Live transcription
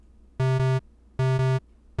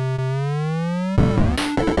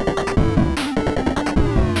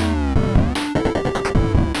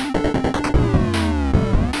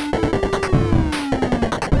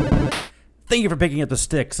Thank you for picking up the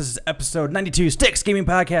Sticks. This is episode 92, Sticks Gaming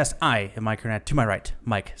Podcast. I am Mike Cornett. To my right,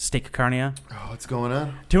 Mike Steak Carnia. Oh, what's going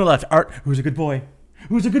on? To my left, Art, who's a good boy.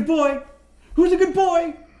 Who's a good boy? Who's a good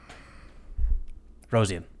boy?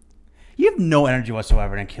 Rosian. You have no energy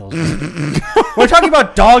whatsoever and it kills me. We're talking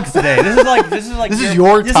about dogs today. This is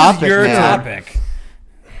your topic.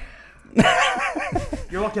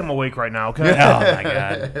 You're lucky I'm awake right now, okay? Oh my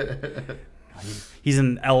god. He's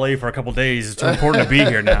in LA for a couple days. It's too important to be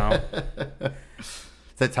here now. It's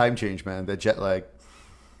that time change, man. That jet lag.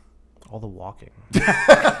 All the walking.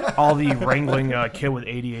 All the wrangling kid with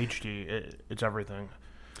ADHD. It's everything.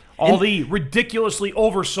 All the ridiculously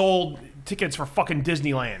oversold tickets for fucking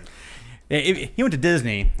Disneyland. He went to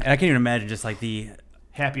Disney, and I can't even imagine just like the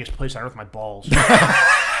happiest place on earth, my balls.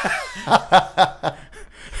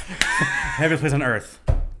 Happiest place on earth,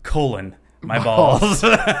 my balls.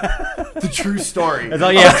 The true story. That's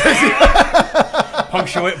all, yeah.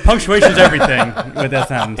 Punctuation's everything with that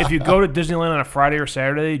sentence. If you go to Disneyland on a Friday or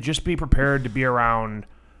Saturday, just be prepared to be around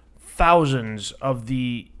thousands of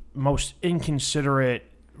the most inconsiderate,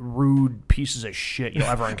 rude pieces of shit you'll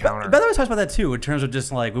ever encounter. By the way, I talked about that too, in terms of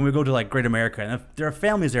just like when we go to like Great America, and there are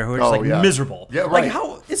families there who are just miserable. Yeah, right. Like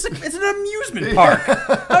how it's an amusement park.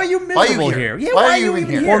 How are you miserable here? Yeah, why are you even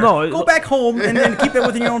here? Well, no, go back home and then keep it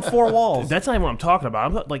within your own four walls. That's not even what I'm talking about.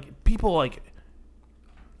 I'm like people like.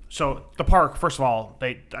 So the park, first of all,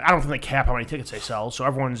 I don't think they cap how many tickets they sell. So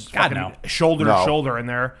everyone's shoulder to shoulder in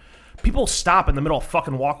there. People stop in the middle of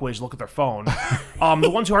fucking walkways to look at their phone. The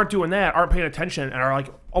ones who aren't doing that aren't paying attention and are like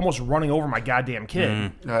almost running over my goddamn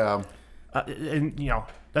kid. And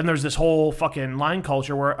then there's this whole fucking line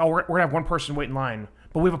culture where we're gonna have one person wait in line,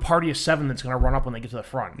 but we have a party of 7 that's gonna run up when they get to the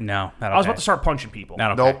front. No, not okay. I was about to start punching people.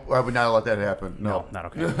 Not okay. Nope, I would not let that happen. No, not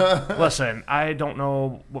okay. Listen, I don't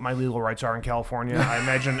know what my legal rights are in California. I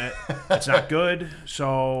imagine it's not good.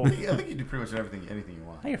 So I think you do pretty much anything you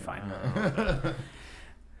want. You're fine.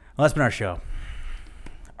 Well, that's been our show.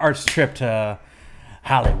 Art's trip to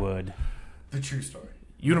Hollywood. The true story.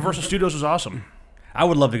 Universal Studios was awesome. I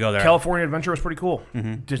would love to go there. California Adventure was pretty cool.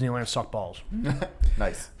 Mm-hmm. Disneyland sucked balls.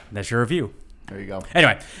 Nice. That's your review. There you go.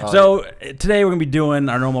 Anyway, today we're going to be doing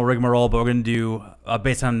our normal rigmarole, but we're going to do,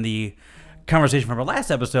 based on the conversation from our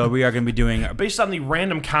last episode, we are going to be doing... Based on the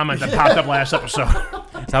random comment that popped up last episode.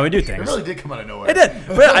 That's how we do things. It really did come out of nowhere. It did.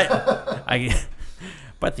 But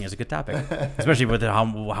But I think it's a good topic, especially with how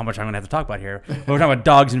much I'm going to have to talk about here. But we're talking about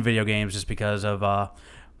dogs in video games just because of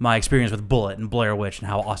my experience with Bullet and Blair Witch and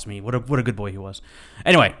how awesome what a good boy he was.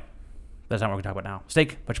 Anyway, that's not what we're going to talk about now.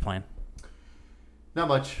 Steak, what you playing? Not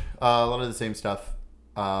much. A lot of the same stuff.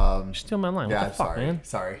 Steal my line. Yeah, what the fuck, sorry. Man?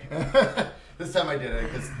 Sorry. This time I did it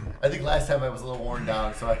because I think last time I was a little worn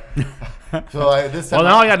down. So this time. Well,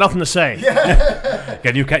 now I got nothing to say. Yeah.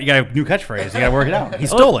 You got a new catchphrase. You got to work it out. He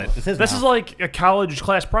stole it. This is like a college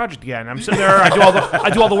class project again. I'm sitting there. I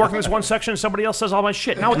do all the work in this one section. Somebody else says all my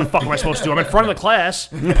shit. Now what the fuck am I supposed to do? I'm in front of the class.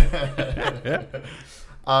 Dive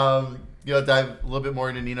a little bit more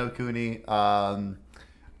into Ni no Kuni.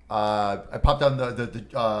 I popped on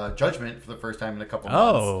the Judgment for the first time in a couple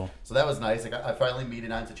months. So that was nice. I finally made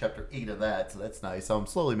it on to chapter 8 of that, so that's nice. So I'm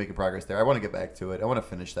slowly making progress there. I want to get back to it. I want to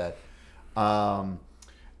finish that. And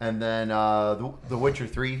then The Witcher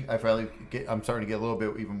 3, I'm starting to get a little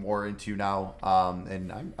bit even more into now.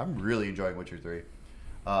 And I'm really enjoying Witcher 3.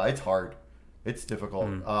 It's hard. It's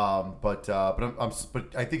difficult. But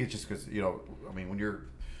I think it's just because, when you're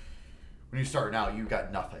starting out, you've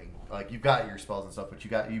got nothing. Like, you've got your spells and stuff,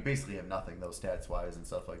 but you basically have nothing, those stats wise and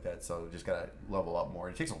stuff like that. So just gotta level up more.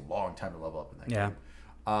 It takes a long time to level up in that game.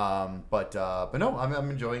 But no, I'm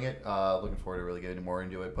enjoying it. Looking forward to really getting more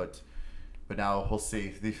into it. But now we'll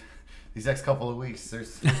see. These next couple of weeks,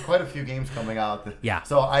 there's quite a few games coming out.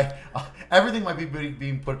 So everything might be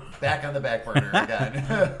being put back on the back burner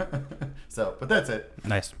again. But that's it.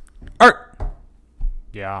 Nice. Art.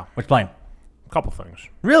 Yeah. What you playing? Couple things.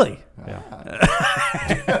 Really? Yeah.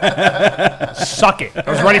 Suck it. I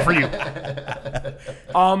was ready for you.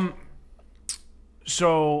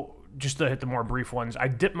 So just to hit the more brief ones, I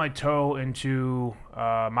dipped my toe into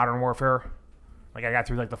Modern Warfare. Like, I got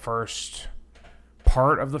through like the first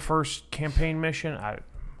part of the first campaign mission. I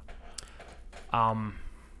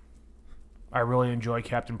really enjoy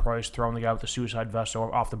Captain Price throwing the guy with the suicide vest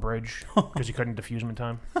off the bridge because he couldn't defuse him in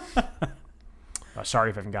time. Sorry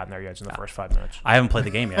if I haven't gotten there yet. It's in the first 5 minutes. I haven't played the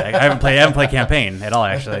game yet. I haven't played campaign at all,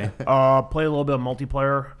 actually. Play a little bit of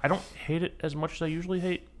multiplayer. I don't hate it as much as I usually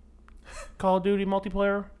hate Call of Duty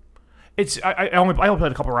multiplayer. I only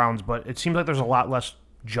played a couple rounds, but it seems like there's a lot less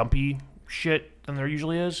jumpy shit than there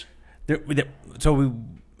usually is. So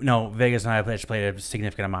No, Vegas and I actually played a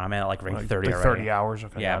significant amount. I'm at like rank 30 like already. 30 hours.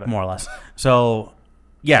 Okay, Yeah, more or less. So,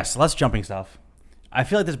 yes, less jumping stuff. I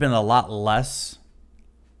feel like there's been a lot less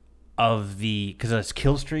of because it's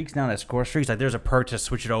kill streaks now, and it's score streaks. Like there's a perk to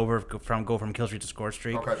switch it over go from kill streak to score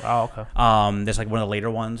streak. Okay. Oh, okay. There's like one of the later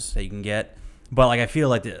ones that you can get, but like I feel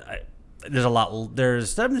like there's a lot. There's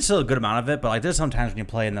still a good amount of it, but like there's sometimes when you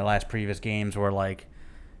play in the last previous games where like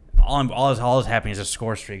all is happening is just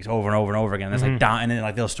score streaks over and over and over again. It's like down, and then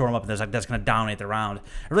like they'll store them up, and there's like that's going to dominate the round.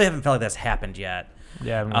 I really haven't felt like that's happened yet.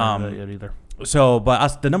 Yeah, I haven't done that yet either. So,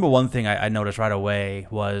 but the number one thing I noticed right away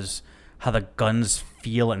was how the guns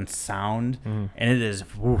feel and sound, and it is,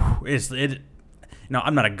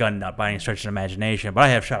 I'm not a gun nut by any stretch of imagination, but I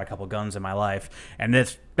have shot a couple guns in my life, and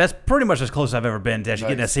that's pretty much as close as I've ever been to actually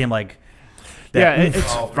getting that same like,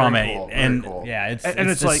 it's from very it, cool, and cool. yeah, it's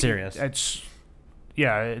just like serious. It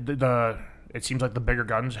seems like the bigger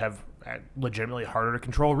guns have legitimately harder to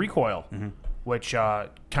control recoil, which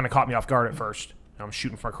kind of caught me off guard at first. I'm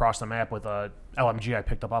shooting from across the map with a LMG I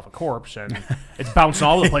picked up off a corpse, and it's bouncing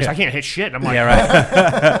all over the place. I can't hit shit. And I'm like, yeah,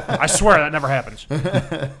 right. I swear that never happens. And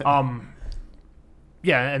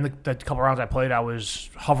the couple rounds I played, I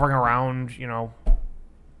was hovering around,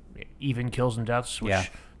 even kills and deaths.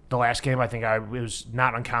 Which the last game, I think it was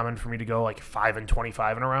not uncommon for me to go like 5 and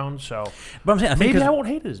 25 in a round. So, but I'm saying, maybe I won't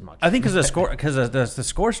hate it as much. I think because the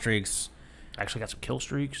score streaks. Actually got some kill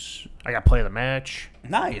streaks. I got play of the match.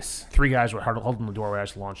 Nice. 3 guys were holding the doorway. I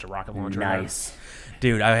just launched a rocket launcher. Nice.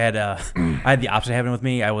 Dude, I had the opposite happen with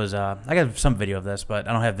me. I got some video of this, but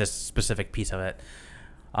I don't have this specific piece of it.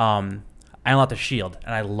 I unlocked the shield,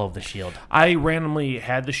 and I love the shield. I randomly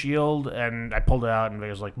had the shield, and I pulled it out, and it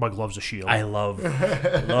was like, Mike loves the shield. I love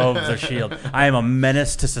the shield. I am a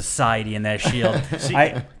menace to society in that shield. See,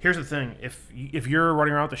 here's the thing: if you're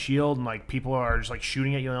running around with the shield and like people are just like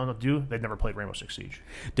shooting at you and don't know what to do, they've never played Rainbow Six Siege.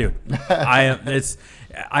 Dude, I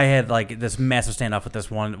had like this massive standoff with this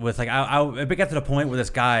one. With like I got to the point where this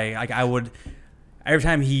guy, like I would. Every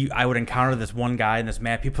time I would encounter this one guy in this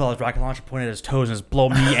map, he put all his rocket launcher, pointed at his toes, and just blow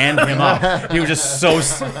me and him up. He was just so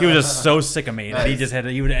sick of me that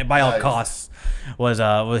he would by all costs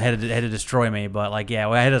had to destroy me. But like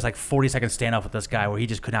I had this like 40-second standoff with this guy where he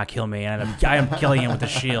just could not kill me, and I am killing him with the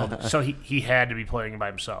shield. So he had to be playing by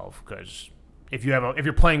himself because. If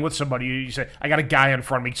you're playing with somebody, you say, "I got a guy in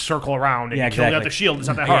front of me, circle around, and you kill me with the shield." It's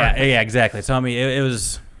not that hard. Yeah, exactly. So I mean, it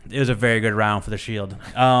was a very good round for the shield.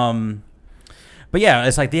 But yeah,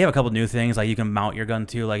 it's like they have a couple new things. Like you can mount your gun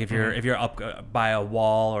too. Like if you're up by a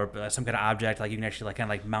wall or some kind of object, like you can actually like kind of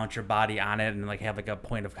like mount your body on it and like have like a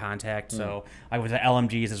point of contact. So like with the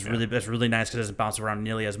LMGs, it's really nice because it doesn't bounce around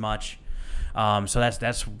nearly as much. So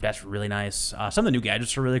that's really nice. Some of the new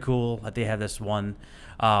gadgets are really cool. Like they have this one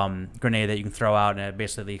grenade that you can throw out, and it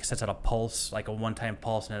basically sets out a pulse, like a one-time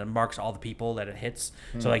pulse, and it marks all the people that it hits.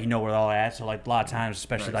 So like you know where they're all at. So like a lot of times,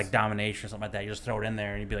 especially like domination or something like that, you just throw it in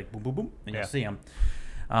there and you'd be like boom, boom, boom, and you'll see them.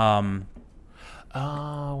 I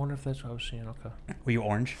wonder if that's what I was seeing. Okay. Were you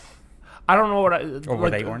orange? I don't know or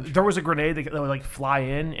were they orange? There was a grenade that would like fly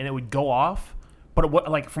in and it would go off, but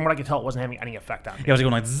like from what I could tell, it wasn't having any effect on me. Yeah, it was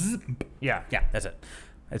going like zzz. Yeah, that's it.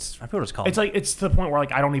 I forget what it's called. It's to the point where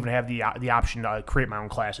like I don't even have the option to create my own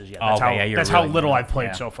classes yet. That's how little I've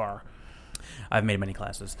played so far. I've made many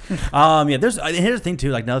classes. Here's the thing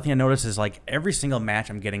too. Like another thing I noticed is like every single match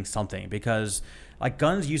I'm getting something because like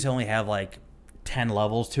guns used to only have like 10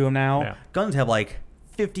 levels to them now. Yeah. Guns have like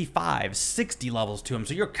 55, 60 levels to them.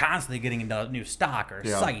 So you're constantly getting into new stock or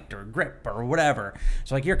sight or grip or whatever.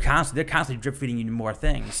 So like they're constantly drip feeding you more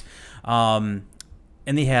things.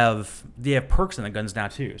 And they have perks in the guns now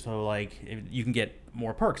too. So like you can get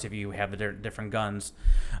more perks if you have the different guns.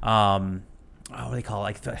 What do they call it?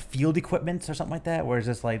 Like the field equipment or something like that. Where it's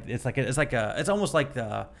just like it's almost like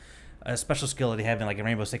a special skill that they have in like a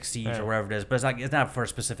Rainbow Six Siege or wherever it is. But it's not for a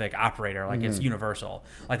specific operator. Like it's universal.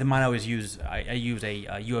 Like the mine I always use. I use a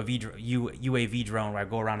UAV drone where I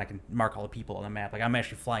go around. I can mark all the people on the map. Like I'm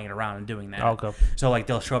actually flying it around and doing that. Okay. So like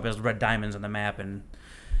they'll show up as red diamonds on the map and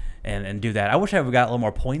do that. I wish I would got a little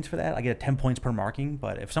more points for that. I get 10 points per marking,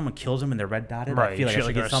 but if someone kills them and they're red dotted, I feel like I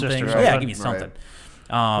should get something. Yeah, give me something.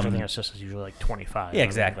 I think assist is usually like 25. Yeah,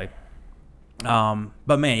 exactly.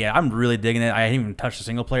 But man, yeah, I'm really digging it. I haven't even touched the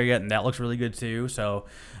single player yet, and that looks really good too. So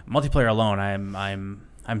multiplayer alone,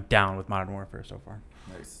 I'm down with Modern Warfare so far.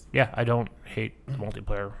 Nice. Yeah, I don't hate the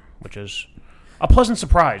multiplayer, which is a pleasant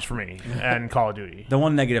surprise for me and Call of Duty. The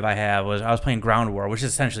one negative I have was I was playing Ground War, which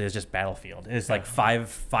essentially is just Battlefield. It's like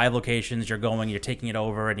five locations you're going, you're taking it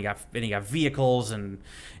over, and you got vehicles, and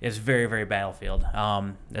it's very, very Battlefield.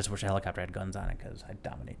 That's wish a helicopter had guns on it because I'd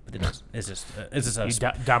dominate. But it doesn't. It's just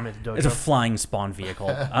Dominate the dojo. it's a flying spawn vehicle.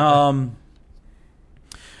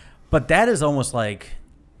 But that is almost like,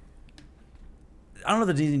 I don't know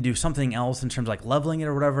if they need to do something else in terms of like leveling it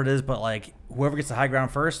or whatever it is, but like whoever gets the high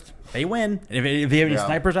ground first, they win. And if they have any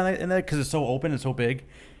snipers on it in there, because it's so open and so big,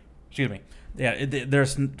 excuse me,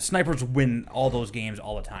 there's snipers win all those games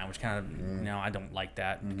all the time, which kind of I don't like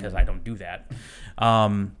that because I don't do that.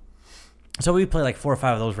 So we play like 4 or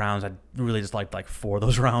 5 of those rounds. I really just liked like 4 of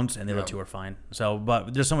those rounds, and the other 2 are fine. So,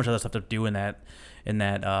 but there's so much other stuff to do in the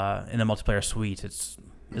multiplayer suite.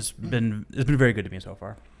 It's been very good to me so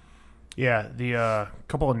far. Yeah, the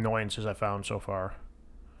couple annoyances I found so far.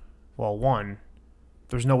 Well, one,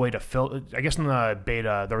 there's no way to filter. I guess in the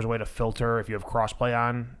beta, there was a way to filter if you have crossplay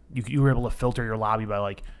on. You were able to filter your lobby by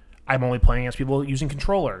like, I'm only playing against people using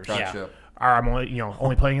controllers. Gotcha. Yeah. Or I'm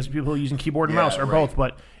only playing against people using keyboard and mouse, or both.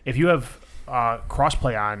 But if you have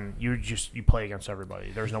crossplay on, you play against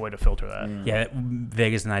everybody. There's no way to filter that. Yeah,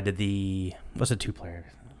 Vegas and I did what's a 2-player?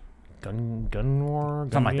 Gun war,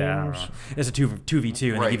 something like that. I don't know. It's a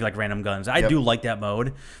 2v2, and they give you like random guns. I do like that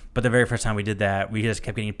mode, but the very first time we did that, we just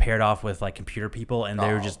kept getting paired off with like computer people, and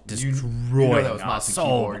they were just destroying that was us.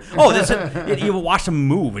 keyboard. That's it. You watch them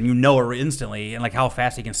move, and you know it instantly, and like how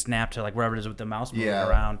fast he can snap to like wherever it is with the mouse moving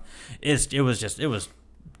around. We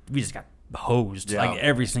just got hosed like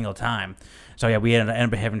every single time. So yeah, we ended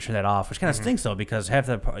up having to turn that off, which kind of stinks though, because half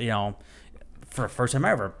the for the first time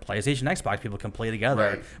ever, PlayStation, Xbox people can play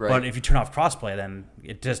together. Right. But if you turn off crossplay, then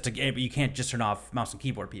you can't just turn off mouse and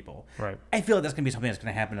keyboard people. Right. I feel like that's gonna be something that's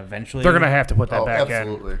gonna happen eventually. They're gonna have to put that back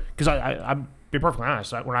absolutely. in. Because I'm be perfectly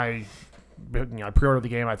honest. When I pre-ordered the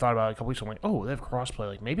game, I thought about it a couple weeks ago. I'm like, oh, they have crossplay.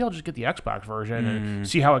 Like maybe I'll just get the Xbox version and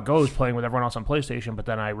see how it goes playing with everyone else on PlayStation. But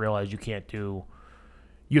then I realized you have to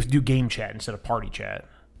do game chat instead of party chat.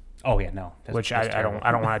 Oh yeah, no. Which I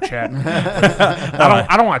don't want to chat.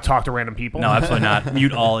 I don't want to talk to random people. No, absolutely not.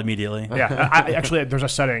 Mute all immediately. Yeah, actually, there's a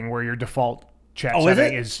setting where your default chat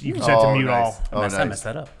setting is you can set to mute all. I messed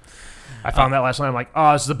that up. I found that last night. I'm like,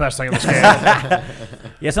 oh, this is the best thing in this game. Yeah,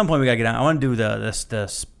 at some point we gotta get on. I want to do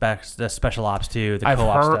the special ops too. The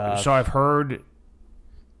co-op stuff. So I've heard.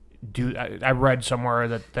 I read somewhere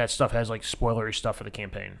that stuff has like spoilery stuff for the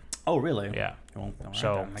campaign. Oh, really? Yeah. Well,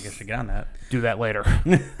 so I guess to get on that. Do that later.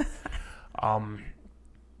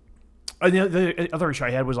 The other issue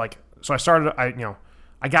I had was like, so I started.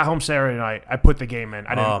 I got home Saturday night. I put the game in.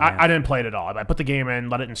 I didn't play it at all. I put the game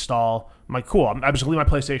in, let it install. I'm like, cool. I'm just gonna leave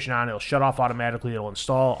my PlayStation on. It'll shut off automatically. It'll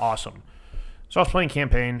install. Awesome. So I was playing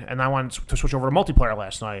campaign, and I wanted to switch over to multiplayer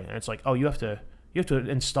last night. And it's like, oh, you have to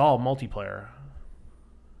install multiplayer.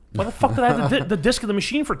 Why the fuck did I have the disc of the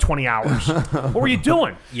machine for 20 hours? What were you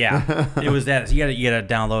doing? Yeah, it was that. So you gotta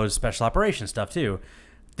download special operations stuff too.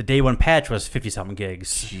 The day one patch was 50-something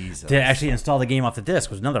gigs. Jesus. To actually install the game off the disc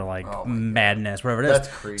was another madness, whatever it is. That's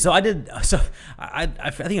crazy. So I did. So I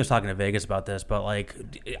think I was talking to Vegas about this, but like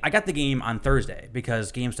I got the game on Thursday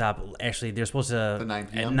because GameStop actually they're supposed to at 9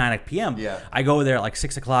 p.m. At 9 p.m. Yeah. I go there at like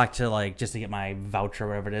 6 o'clock to just to get my voucher or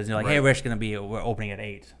whatever it is. And they're like, hey, we're actually we're opening at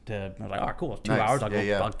 8. I was like, oh, cool, 2 hours.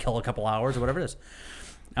 I'll kill a couple hours or whatever it is.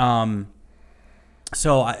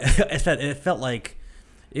 So it felt like.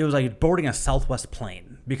 It was like boarding a Southwest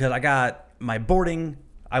plane because I got my boarding.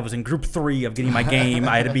 I was in group 3 of getting my game.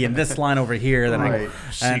 I had to be in this line over here. Then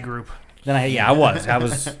C group. Then I was.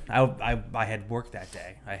 I had work that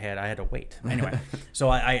day. I had to wait. Anyway, so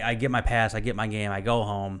I get my pass. I get my game. I go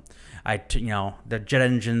home. The jet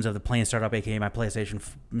engines of the plane start up, aka my PlayStation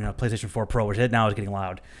 4 Pro, which now is getting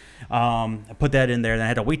loud. I put that in there, then I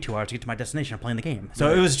had to wait 2 hours to get to my destination. I'm playing the game,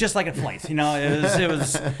 so it was just like a flight. It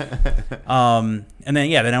was. And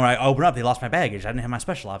then when I opened up, they lost my baggage. I didn't have my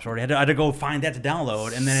special ops already. I had to go find that to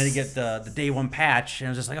download, and then I had to get the day one patch, and it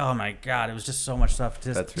was just like, oh my god, it was just so much stuff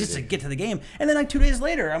just to get to the game. And then like 2 days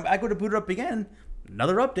later, I go to boot it up again,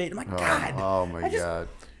 another update. I'm like, God. Oh my god.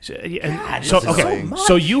 So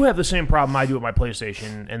you have the same problem I do with my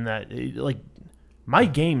PlayStation in that like my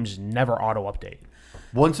games never auto update.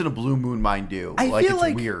 Once in a blue moon, mine do.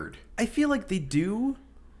 It's weird. I feel like they do,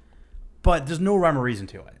 but there's no rhyme or reason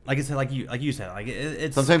to it. Like I said, like you said,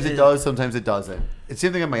 it's sometimes it does, sometimes it doesn't. It's the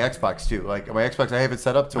same thing on my Xbox too. Like my Xbox, I have it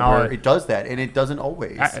set up to where it does that, and it doesn't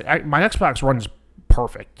always. My Xbox runs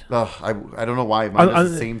perfect. I don't know why. Mine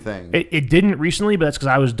does the same thing. It didn't recently, but that's because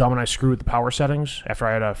I was dumb and I screwed with the power settings after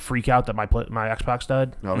I had a freak out that my Xbox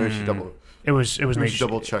died. No, maybe she It was an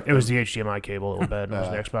double check. It was the HDMI cable that was bad. It was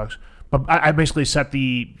the Xbox. But I basically set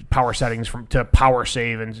the power settings to power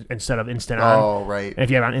save instead of instant on. Oh, right. And if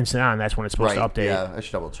you have it on instant on, that's when it's supposed to update. Yeah, I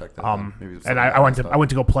should double check that. Maybe and I went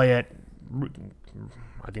to go play it.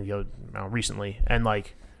 I think recently, and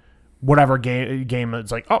like whatever game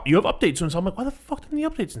it's like, oh, you have updates, and so I'm like, why the fuck didn't the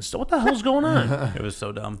updates install? What the hell's going on? It was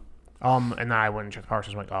so dumb. And then I went and checked the power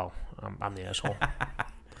system. I'm like, oh, I'm the asshole.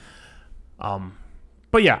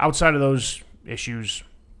 But yeah, outside of those issues,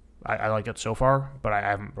 I like it so far, but I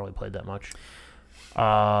haven't really played that much.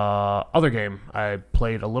 Other game I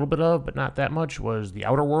played a little bit of, but not that much, was The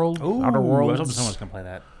Outer World. Ooh, Outer Worlds. I was hoping someone's gonna play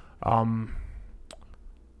that.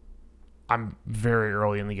 I'm very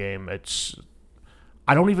early in the game.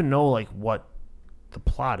 I don't even know like what the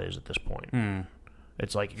plot is at this point.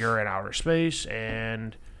 It's like you're in outer space,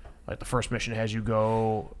 and like the first mission has you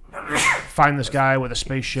go find this guy with a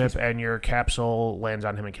spaceship, and your capsule lands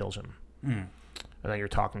on him and kills him. And then you're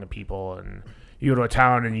talking to people, and you go to a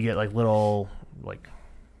town, and you get like little like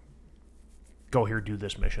go here, do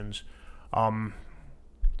this missions. I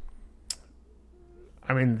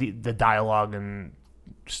mean the dialogue and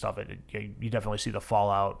stuff. You definitely see the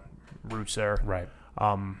Fallout roots there. Right.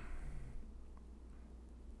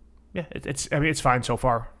 Yeah, it's fine so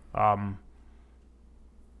far. I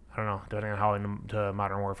don't know. Depending on how into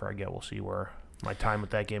Modern Warfare I get, we'll see where my time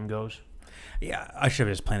with that game goes. Yeah, I should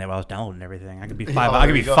have just playing it while I was downloading everything. I could be 5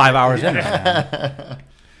 hours in.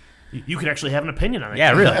 You could actually have an opinion on it.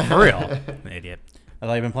 Yeah, really, for real. An idiot.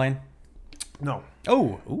 Have you been playing? No.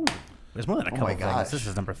 Oh, ooh. There's more than a couple my things. gosh. This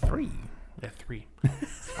is number 3. Yeah, 3.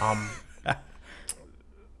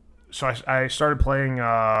 So I started playing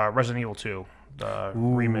Resident Evil 2, the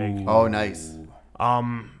remake. Oh, nice.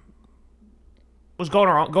 Was going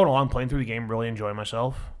along playing through the game, really enjoying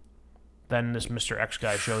myself. Then this Mr. X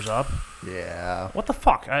guy shows up. Yeah. What the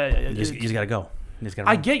fuck? You just gotta go.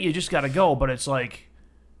 I get you just gotta go, but it's like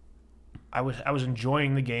I was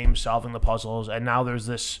enjoying the game, solving the puzzles, and now there's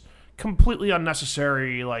this completely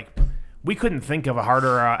unnecessary like we couldn't think of a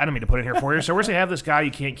harder enemy to put in here for you, so we're just gonna have this guy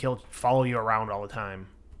you can't kill follow you around all the time.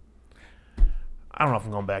 I don't know if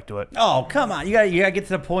I'm going back to it. Oh, come on. You gotta get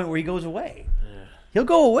to the point where he goes away. Yeah. He'll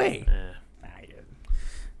go away.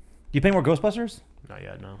 You play more Ghostbusters? Not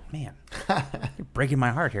yet, no. Man, you're breaking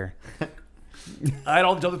my heart here. I had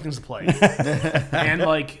all these other things to play. And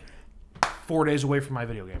like 4 days away from my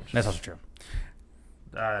video games. That's also true.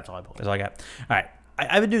 That's all I play. That's all I got. All right.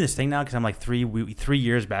 I've been doing this thing now because I'm like 3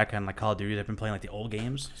 years back on like Call of Duty. I've been playing like the old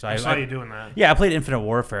games. So I saw you doing that. Yeah, I played Infinite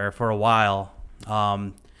Warfare for a while.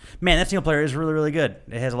 Man, that single player is really, really good.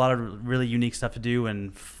 It has a lot of really unique stuff to do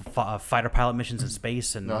and fighter pilot missions in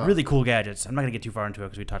space and really cool gadgets. I'm not going to get too far into it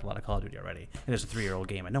because we talked a lot of Call of Duty already. And it's a 3-year-old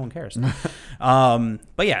game and no one cares.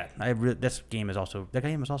 But yeah, that game is also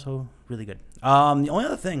really good. The only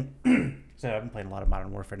other thing, so I've been playing a lot of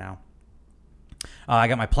Modern Warfare now. I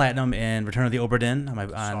got my platinum in Return of the Obra Dinn.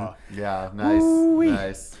 Yeah,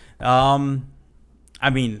 nice. I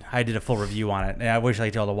mean, I did a full review on it, and I wish I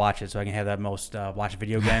could be able to watch it so I can have that most watched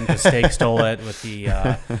video again. Because Steak stole it with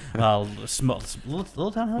the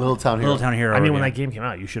Little Town Hero. I mean, when that game came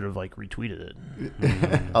out, you should have like retweeted it.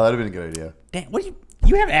 Oh, that'd have been a good idea. Damn,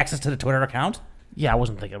 you have access to the Twitter account? Yeah, I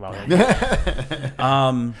wasn't thinking about it.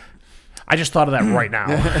 I just thought of that right now.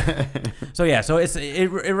 So it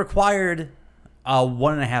required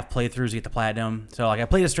 1.5 playthroughs to get the platinum. So like I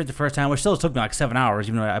played it straight the first time, which still took me like 7 hours,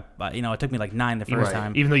 even though it took me like 9 the first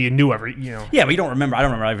time. Even though you knew Yeah, but you don't remember. I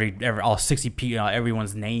don't remember every all 60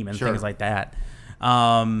 everyone's name and things like that.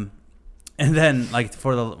 And then like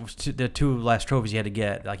for the 2 last trophies you had to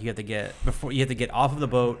get, like you have to get off of the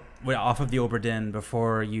boat, off of the Obra Dinn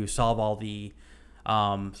before you solve all the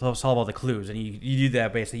clues, and you do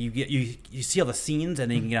that basically. You see all the scenes, and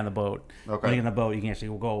then you can get on the boat. Okay. When you get on the boat, you can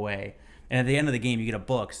actually go away. And at the end of the game, you get a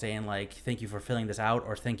book saying like, "Thank you for filling this out,"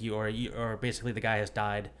 or "Thank you," or basically the guy has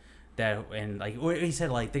died. And like he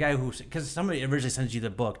said, like the guy because somebody originally sends you the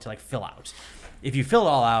book to like fill out. If you fill it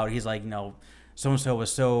all out, he's like, so and so was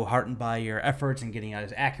so heartened by your efforts and getting out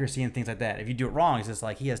his accuracy and things like that. If you do it wrong, it's just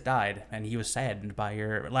like he has died and he was saddened by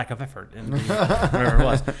your lack of effort and whatever it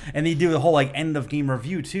was. And they do the whole like end of game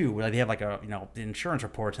review too, where like, they have like the insurance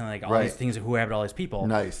reports and like all these things who happened to all these people.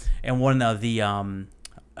 Nice. And one of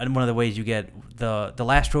the ways you get the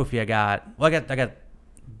last trophy I got. Well, I got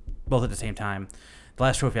both at the same time. The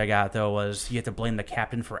last trophy I got though was you have to blame the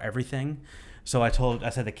captain for everything. So I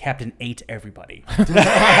said the captain ate everybody.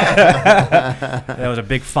 That was a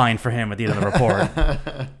big fine for him at the end of the report.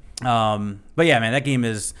 But yeah, man, that game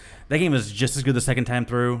is just as good the second time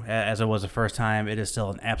through as it was the first time. It is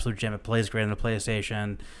still an absolute gem. It plays great on the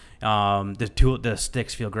PlayStation. The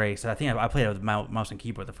sticks feel great. So I think I played it with mouse and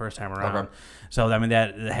keyboard the first time around. Okay. So I mean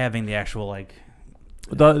that having the actual like.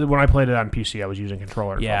 When I played it on PC, I was using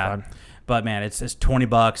controller. Yeah. But man, it's $20.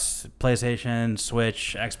 PlayStation,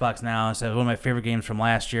 Switch, Xbox Now. So one of my favorite games from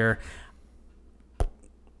last year.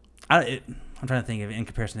 I'm trying to think of in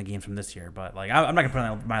comparison to games from this year, but like I'm not gonna put it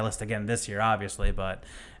on my list again this year, obviously. But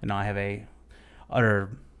I have a utter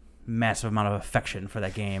massive amount of affection for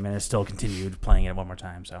that game, and I still continued playing it one more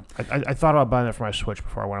time. So I thought about buying it for my Switch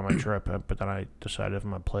before I went on my trip, but then I decided if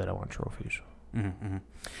I'm gonna play it, I want trophies. Mm-hmm.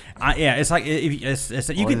 Yeah, it's like it's you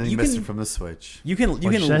only can thing you missing can from the Switch. you can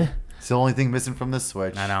What'd you say? It's the only thing missing from the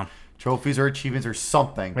Switch. I know. Trophies or achievements or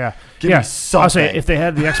something. Yeah. Give me something. I'll say if they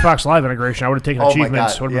had the Xbox Live integration, I would have taken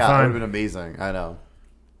achievements. Oh my God. Would have been That would fine. have been amazing. I know.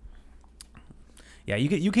 Yeah,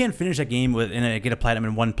 you can finish that game get a platinum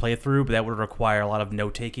in one playthrough, but that would require a lot of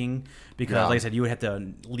note taking because, like I said, you would have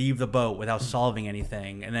to leave the boat without solving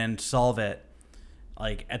anything, and then solve it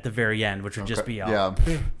like at the very end, which would just be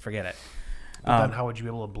forget it. But then how would you be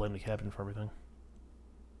able to blame the captain for everything?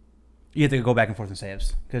 You have to go back and forth in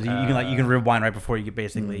saves because you can rewind right before you get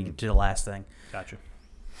basically to the last thing. Gotcha.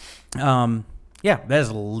 Yeah, that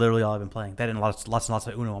is literally all I've been playing. That and lots and lots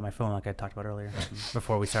of Uno on my phone, like I talked about earlier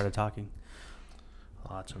before we started talking.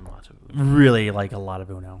 Lots and lots of Uno. Really, like a lot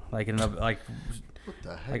of Uno. Like What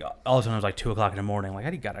the heck? like all of a sudden it was like 2:00 in the morning. Like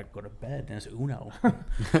I gotta go to bed and it's Uno.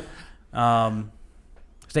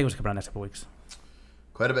 Steak was coming out next couple weeks.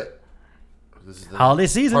 Quite a bit. This is the Holiday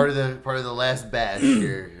season. Part of the last batch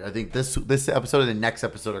here. I think this episode and the next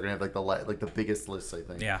episode are gonna have like the biggest list. I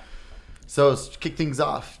think. Yeah. So let's kick things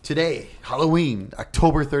off today. Halloween,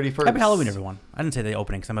 October 31st. Happy Halloween, everyone. I didn't say the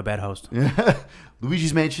opening because I'm a bad host.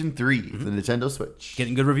 Luigi's Mansion 3 for the Nintendo Switch.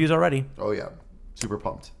 Getting good reviews already. Oh yeah, super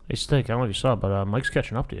pumped. Hey, Steak, I don't know if you saw, but Mike's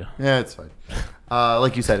catching up to you. Yeah, it's fine.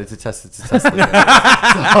 Like you said, it's a test. It's a test league.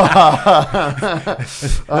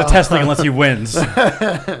 The test league unless he wins.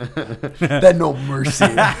 Then no mercy.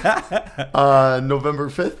 November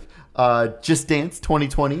 5th, Just Dance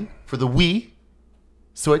 2020 for the Wii,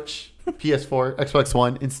 Switch, PS4, Xbox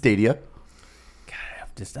One, and Stadia. God,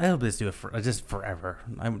 I hope this do it for just forever.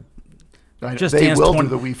 Just Dance do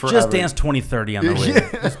the Wii forever. Just Dance 2030 on the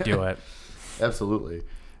Wii. Just do it. Absolutely.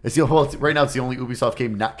 Right now it's the only Ubisoft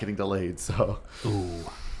game not getting delayed. So. Ooh.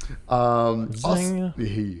 Also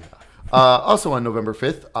on November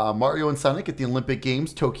 5th, Mario and Sonic at the Olympic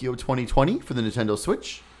Games Tokyo 2020 for the Nintendo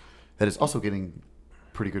Switch. That is also getting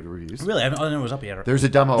pretty good reviews. Really? I didn't know it was up yet. There's a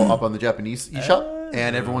demo up on the Japanese eShop,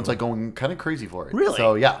 and everyone's like going kind of crazy for it. Really?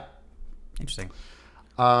 So yeah. Interesting.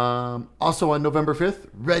 Also on November 5th,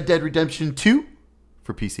 Red Dead Redemption 2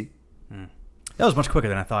 for PC. That was much quicker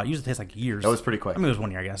than I thought. It usually takes like years. That was pretty quick. I mean, it was 1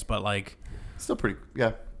 year, I guess, but like... Still pretty,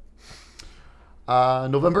 yeah.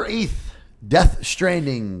 November 8th, Death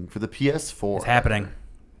Stranding for the PS4. It's happening.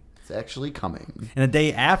 It's actually coming. And the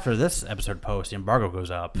day after this episode post, the embargo goes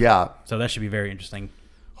up. Yeah. So that should be very interesting.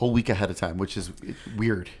 Whole week ahead of time, which is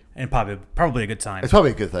weird. And probably a good sign. It's probably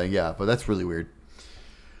a good thing, yeah, but that's really weird.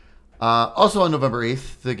 Also on November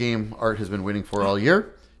 8th, the game Art has been waiting for all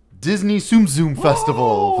year, Disney Zoom Zoom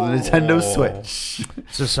Festival for the Nintendo Switch.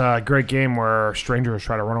 It's this great game where strangers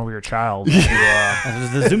try to run over your child.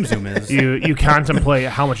 That's what the Zoom Zoom is. You contemplate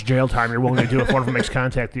how much jail time you're willing to do if one of them makes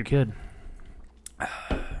contact with your kid.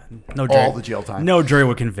 No jury. All the jail time. No jury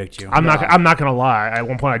would convict you. I'm not gonna lie. At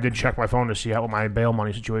one point, I did check my phone to see what my bail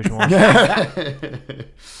money situation was.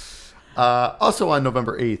 Also on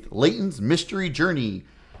November 8th, Layton's Mystery Journey,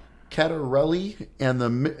 Catarelli and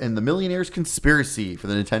the Millionaire's Conspiracy for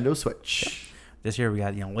the Nintendo Switch. This year we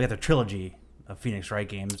got the trilogy of Phoenix Wright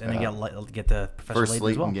games, and then get the Professor First Layton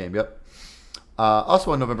Layton as well. game. Yep.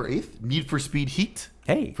 Also on November 8th, Need for Speed Heat.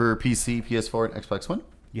 Hey. For PC, PS4, and Xbox One.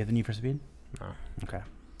 You have the Need for Speed? No. Okay.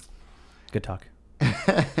 Good talk.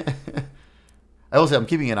 I will say I'm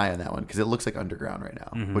keeping an eye on that one because it looks like Underground right now,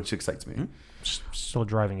 which excites me. Still a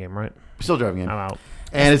driving game, right? Still driving game. I'm out.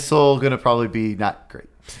 And it's still going to probably be not great.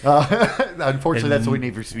 Unfortunately, that's what we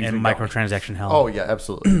need for Speed. And microtransaction hell. Oh, yeah,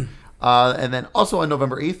 absolutely. And then also on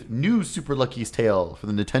November 8th, new Super Lucky's Tale for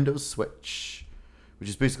the Nintendo Switch, which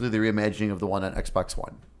is basically the reimagining of the one on Xbox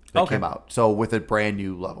One that came out. So with a brand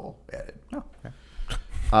new level added. Oh, okay.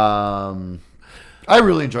 I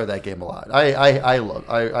really enjoyed that game a lot.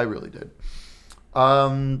 I really did.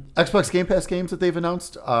 Xbox Game Pass games that they've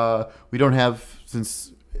announced. We don't have,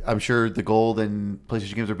 since I'm sure the Gold and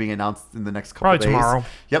PlayStation games are being announced in the next couple of days. Probably tomorrow.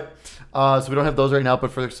 Yep. So we don't have those right now,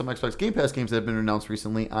 but for some Xbox Game Pass games that have been announced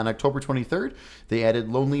recently, on October 23rd, they added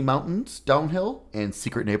Lonely Mountains, Downhill, and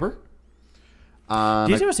Secret Neighbor. Do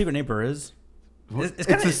you see what Secret Neighbor is?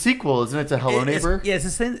 It's a sequel, isn't it? To Hello Neighbor. It's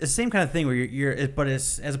the same kind of thing where but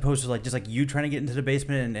it's as opposed to like just like you trying to get into the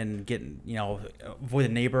basement and get avoid the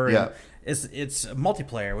neighbor. Yeah. And it's a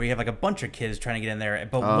multiplayer where you have like a bunch of kids trying to get in there,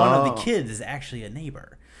 but one of the kids is actually a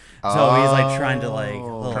neighbor. So he's like trying to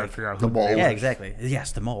trying to figure out the who mole. Yeah, exactly.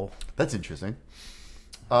 Yes, the mole. That's interesting.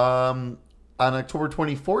 On October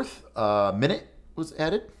 24th, Minute was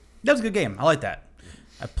added. That was a good game. I like that.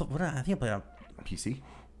 I think I played on PC.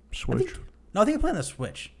 Switch. I think I played on the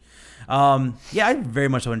Switch. Yeah, I very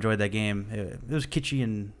much so enjoyed that game. It was kitschy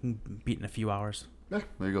and beat in a few hours. Yeah,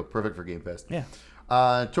 there you go. Perfect for Game Pass. Yeah.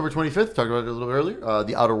 October 25th, talked about it a little earlier.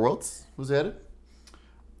 The Outer Worlds was added.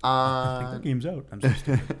 I think that game's out. I'm so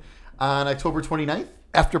stupid. On October 29th,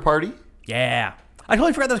 After Party. Yeah. I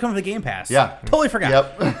totally forgot that was coming to the Game Pass. Yeah. Totally forgot.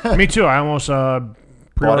 Yep. Me too. I almost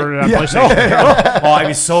pre-ordered it on Yeah. PlayStation. Oh, I'd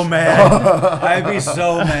be so mad. I'd be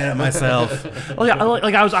so mad at myself. Oh yeah,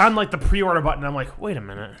 like I was on like the pre-order button. I'm like, wait a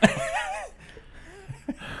minute.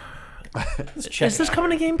 Is this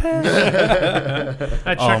coming to Game Pass?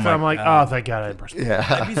 I checked it. I'm like, oh, thank God I didn't press. Yeah.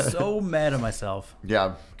 I'd be so mad at myself. Yeah,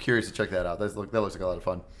 I'm curious to check that out. That looks like a lot of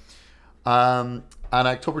fun. On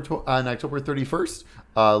October 31st,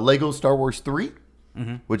 Lego Star Wars 3,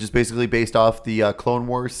 which is basically based off the Clone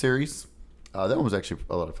Wars series. That one was actually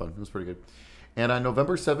a lot of fun. It was pretty good. And on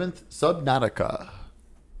November 7th, Subnautica,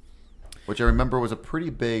 which I remember was a pretty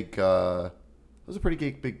big. It was a pretty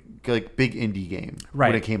big indie game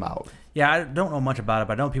when it came out. Yeah, I don't know much about it,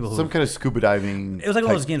 but I know people who... Some kind of scuba diving. It was like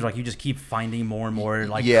one of those games where like, you just keep finding more and more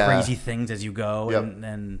like crazy things as you go. Yep.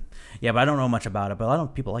 And yeah, but I don't know much about it, but I know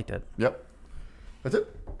people liked it. Yep. That's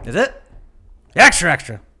it. Is it?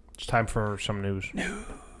 Extra. It's time for some news.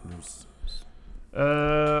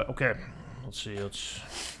 Okay. Let's see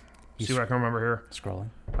what I can remember here. Scrolling.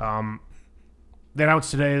 They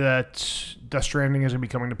announced today that Death Stranding is going to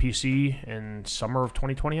be coming to PC in summer of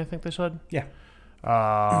 2020, I think they said. Yeah.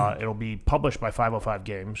 It'll be published by 505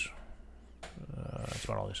 Games. That's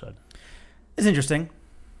about all they said. It's interesting.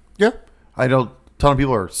 Yeah. I know a ton of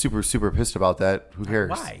people are super, super pissed about that. Who cares?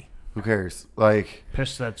 Why? Who cares? Like,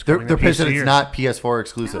 Pissed that's they're coming to pissed that PC it's or- not PS4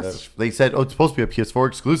 exclusive. Yes. They said, it's supposed to be a PS4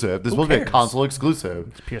 exclusive. This is supposed to be a cares? console exclusive.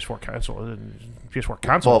 It's PS4 console. PS4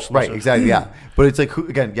 console. Well, exclusive. right, exactly, yeah. But it's like,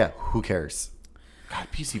 who cares? God,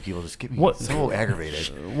 PC people just get me What- so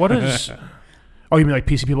aggravated. What is? Oh, you mean like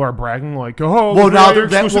PC people are bragging like, oh, Well, now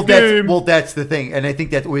exclusive game. that's the thing, and I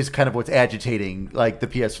think that was kind of what's agitating, like the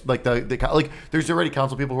PS, like like. There's already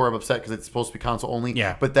console people who are upset because it's supposed to be console only.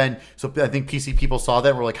 Yeah. But then, so I think PC people saw that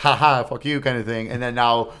and were like, haha, fuck you, kind of thing, and then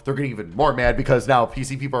now they're getting even more mad because now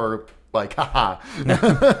PC people are like, haha.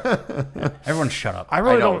 Everyone shut up. I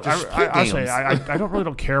really know, don't. just I, play honestly, games. I don't really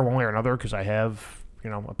don't care one way or another because I have a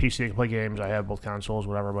PC that can play games. I have both consoles,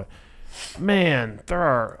 whatever. But man, there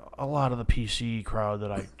are a lot of the PC crowd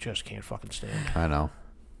that I just can't fucking stand. I know.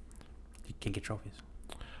 You can't get trophies.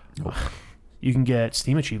 You can get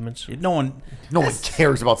Steam achievements. No one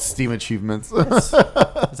cares about Steam achievements. It's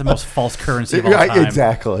the most false currency of all time.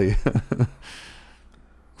 Exactly.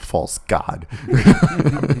 False god. I'm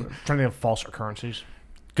trying to think of false currencies.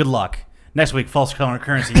 Good luck. Next week, false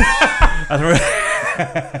currency. That's where-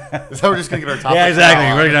 Is that we're just gonna get our topic? yeah, exactly.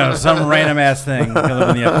 We're gonna some random ass thing coming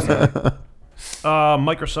up in the episode.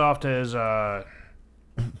 Microsoft has I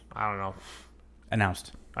don't know,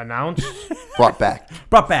 Announced. announced. Brought back.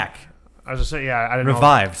 Brought back. I was gonna say, yeah, I didn't know.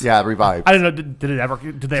 Revived. Yeah, revived. I didn't know.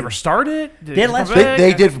 Did they ever start it? Did They it had last come week. back?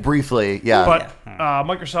 They did briefly, yeah. But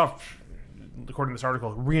Microsoft, according to this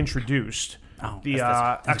article, reintroduced the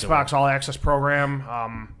that's a good Xbox All Access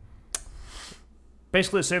program.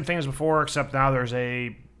 Basically the same thing as before, except now there's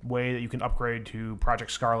a way that you can upgrade to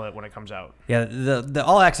Project Scarlet when it comes out. Yeah, the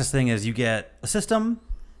all access thing is you get a system,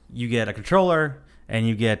 you get a controller, and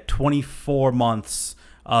you get 24 months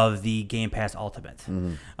of the Game Pass Ultimate.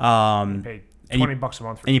 You pay and $20 a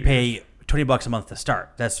month for and you 2 years. pay $20 a month to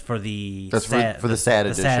start. That's for the That's for the sad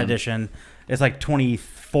the edition. sad edition. It's like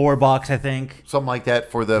 $24, I think. Something like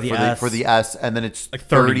that for the S, and then it's Like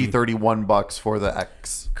 30 30. $31 for the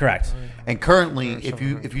X. Correct. And currently, if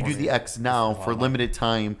you do the X now for limited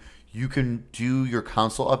time, you can do your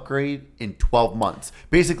console upgrade in 12 months.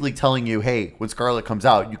 Basically telling you, hey, when Scarlet comes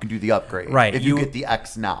out, you can do the upgrade. Right. If you get the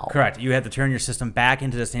X now. Correct. You have to turn your system back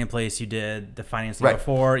into the same place you did the financing Right.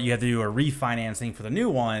 before. You have to do a refinancing for the new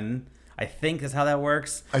one. I think that's how that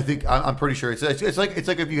works. I think I'm pretty sure it's like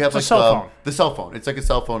if you have like cell phone. the cell phone. It's like a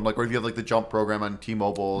cell phone, like or if you have like the Jump program on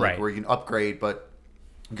T-Mobile, like, Right. where you can upgrade, but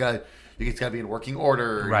you it's got to be in working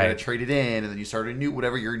order. Right. You got to trade it in, and then you start a new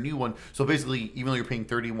whatever your new one. So basically, even though you're paying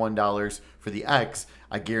 $31 for the X,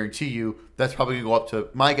 I guarantee you that's probably gonna go up to,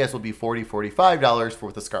 my guess will be $45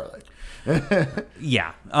 for the Scarlet.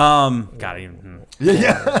 Yeah. Got it.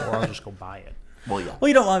 Or I'll just go buy it. Well, yeah. Well,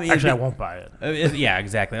 you don't. I mean, Actually, I won't buy it. Yeah,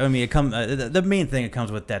 exactly. I mean, it comes. The main thing, it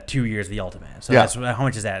comes with that 2 years of the Ultimate. So Yeah. that's how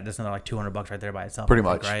much is that? That's another like $200 right there by itself. Pretty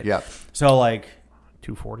I think, much, right? yeah. So like,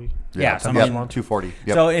 $240. yeah, Yep, $240.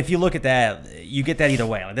 Yep. So if you look at that, you get that either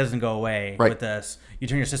way. Like, it doesn't go away Right. with this. You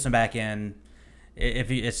turn your system back in.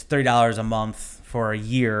 It's $30 a month for a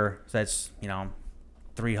year, so that's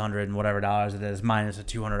 $300 and whatever dollars it is minus the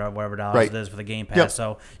 $200 or whatever dollars Right. it is for the Game Pass. Yep.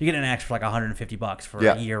 So you get an extra for like $150 for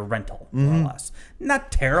Yeah. a year rental, more or less.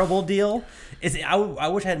 Not terrible deal. I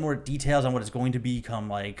wish I had more details on what it's going to become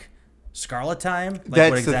like Scarlet time. Like That's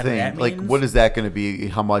what exactly the thing. that Like, means. what is that going to be?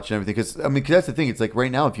 How much and everything? Because that's the thing. It's like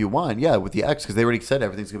right now, if you want, with the X, because they already said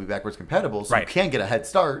everything's going to be backwards compatible, so Right. you can get a head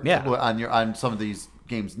start Yeah. on some of these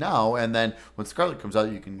games now. And then when Scarlet comes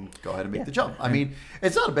out, you can go ahead and make the jump. I mean,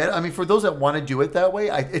 it's not a bad. I mean, for those that want to do it that way,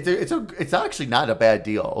 it's actually not a bad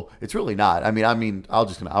deal. It's really not. I mean, I'll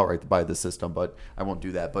just gonna outright buy the system, but I won't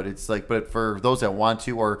do that. But it's like, but for those that want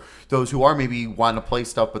to, or those who are maybe want to play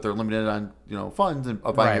stuff, but they're limited on funds and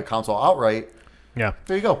buying a Right. console outright. Yeah.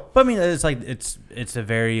 There you go. But I mean, it's like it's a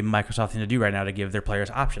very Microsoft thing to do right now to give their players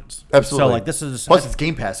options. Absolutely. So like this is Plus it's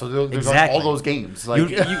Game Pass, so there's Exactly. all those games. Like you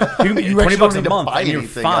can get you $20 actually don't a need to month buy and you're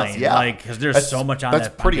anything fine. else. Yeah, Like, 'cause there's so much on that's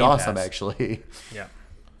that. on pretty Game awesome, Pass. actually. Yeah.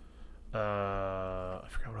 I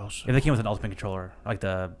forgot what else. If they came with an Ultimate controller, like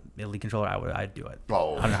the Elite controller, I'd do it.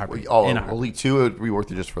 Oh, In a heartbeat. oh, In a heartbeat. Elite 2 would be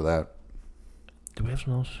worth it just for that. Do we have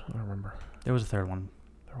something else? I don't remember. There was a third one.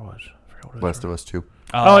 There was. I forgot what it Last was. of Us 2,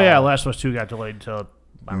 Oh, yeah. Last of Us 2 got delayed to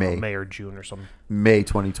May. May or June or something. May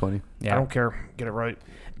 2020. Yeah. I don't care. Get it right.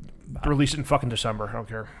 Release it in fucking December. I don't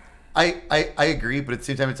care. I agree, but at the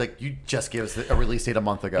same time, it's like you just gave us a release date a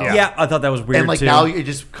month ago. Yeah, I thought that was weird And like too. now, it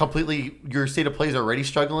just completely your state of play is already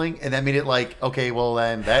struggling, and that made it like, okay, well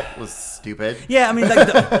then that was stupid. Yeah, I mean, like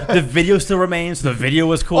the video still remains. The video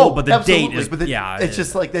was cool, but the absolutely. date is. But it's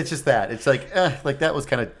just like that's just that. It's like that was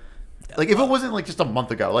kind of. Like if it wasn't like just a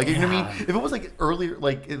month ago, like you know what I mean. If it was like earlier,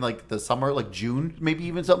 like in like the summer, like June, maybe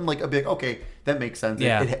even something like I'd be like, okay, that makes sense.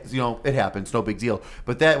 Yeah. It happens, no big deal.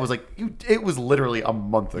 But that was like, it was literally a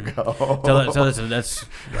month ago. So that's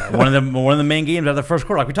one of the main games of the first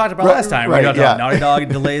quarter, like we talked about Right, last time. right, We talked yeah. about Naughty Dog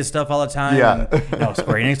delays stuff all the time. Yeah. And,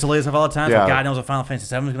 Square Enix delays stuff all the time. Yeah. So God knows if Final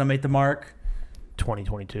Fantasy VII is going to make the mark.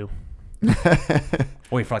 2022.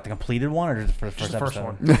 Wait, for like the completed one or just for the first Just the first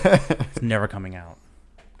episode? one. It's never coming out.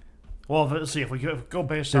 Well, let's see if we go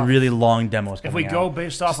based It's a off. really long demo. If we go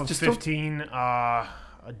based off of Just 15, a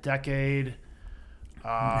decade,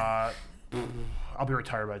 I'll be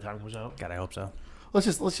retired by the time it comes out. God, I hope so. let's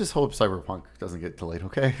just hope Cyberpunk doesn't get delayed.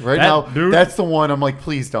 Okay, right That- now dude. that's the one. I'm like,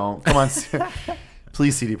 please don't. Come on,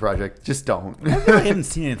 please, CD Projekt, just don't. I haven't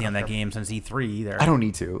seen anything on that game since E3 either. I don't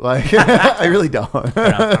need to. Like, I really don't.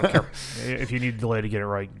 I don't care. If you need delay to get it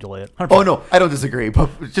right, delay it. Oh no, I don't disagree. But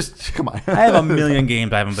just come on. I have a million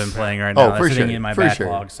games I haven't been playing right now. Oh, That's for sitting sure, in my for sure.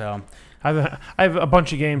 backlog. So, I have a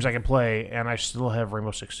bunch of games I can play, and I still have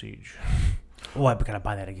Rainbow Six Siege. oh, I gotta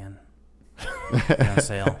buy that again. on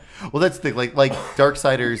sale. Well, that's the thing. Like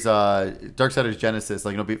Darksiders Genesis.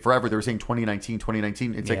 Like forever they were saying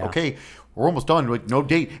 2019. It's like, Yeah. okay, we're almost done. Like no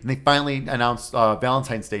date, and they finally announced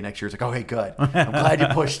Valentine's Day next year. It's like, okay, good. I'm glad you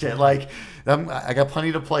pushed it. Like I got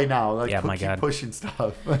plenty to play now. Like, Yeah, my keep God. pushing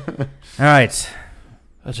stuff. All right,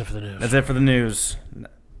 That's it for the news. that's it for the news.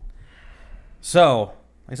 So,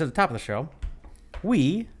 like I said at the top of the show,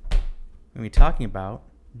 we will be talking about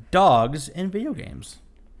dogs in video games.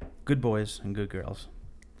 Good boys and good girls.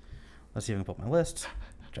 Let's see if I can pull up my list,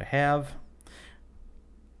 which I have.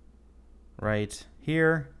 Right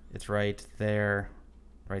here. It's right there.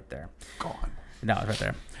 Right there. Gone. No, it's right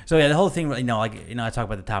there. So yeah, the whole thing, I talk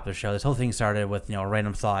about the top of the show. This whole thing started with, a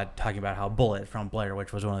random thought talking about how Bullet from Blair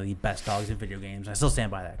Witch was one of the best dogs in video games. I still stand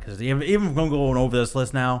by that because even if I'm going over this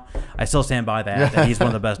list now, I still stand by that he's one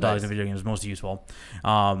of the best dogs in video games, most useful.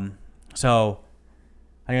 So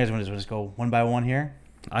I guys want to just go one by one here.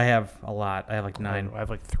 I have a lot. I have like 9. I have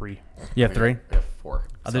like 3. You have 3? I have 4.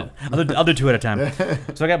 I'll do 2 at a time.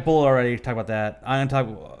 So I got Bullet already. Talk about that. I'm gonna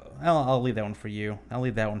talk. I'll leave that one for you. I'll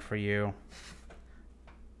leave that one for you.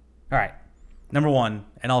 All right. Number 1,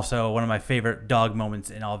 and also one of my favorite dog moments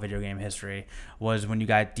in all video game history, was when you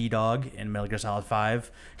got D-Dog in Metal Gear Solid 5,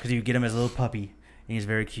 because you get him as a little puppy. he's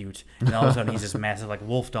very cute. And all of a sudden, he's this massive like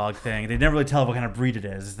wolf dog thing. They never really tell what kind of breed it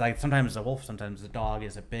is. It's like sometimes it's a wolf, sometimes the dog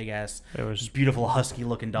is a big ass, beautiful husky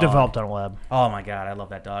looking dog. Developed on a lab. Oh my god, I love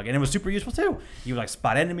that dog, and it was super useful too. You would like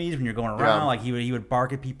spot enemies when you're going around. Like he would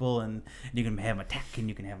bark at people, and you can have him attack, and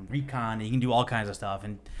you can have him recon, and you can do all kinds of stuff.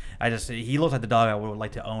 And he looks like the dog I would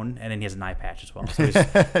like to own, and then he has an eye patch as well. So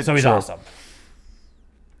he's awesome.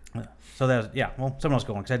 So that was, well, someone else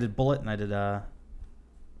go on because I did Bullet and I did.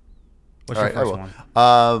 What's your first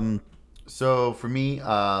one? So for me,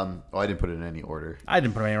 I didn't put it in any order. I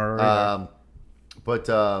didn't put it in any order either. But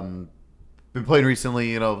been playing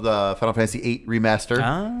recently, the Final Fantasy VIII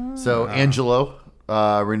remaster. So Angelo,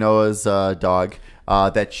 Renoa's dog,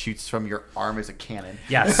 that shoots from your arm as a cannon.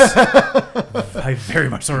 Yes. I very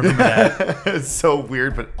much so remember that. It's so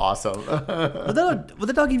weird, but awesome. Would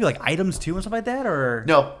the dog give you like items too and stuff like that, or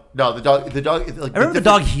no? The dog. Like, I remember the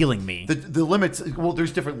dog healing me. The limits. Well,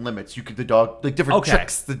 there's different limits. Different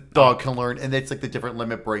tricks the dog can learn, and it's like the different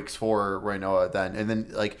limit breaks for Renoa.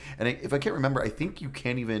 If I can't remember, I think you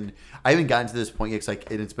can't even. I haven't gotten to this point yet because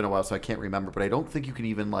it's been a while, so I can't remember. But I don't think you can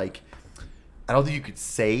even I don't think you could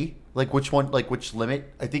say which one, which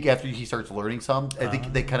limit. I think after he starts learning some, I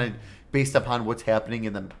think they kind of based upon what's happening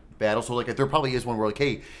in the battle. So there probably is one where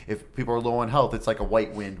hey, if people are low on health, it's like a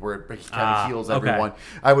white wind where it kind of heals everyone.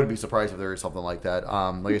 I wouldn't be surprised if there is something like that.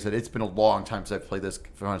 Like I said, it's been a long time since I've played this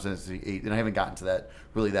Final Fantasy VIII, and I haven't gotten to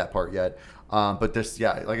that part yet. But this,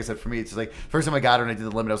 like I said, for me, it's just first time I got her and I did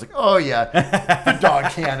the limit, I was like, oh yeah, the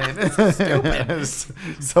dog cannon. It's stupid. It's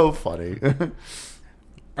so funny. All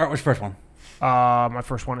right, what's your first one? My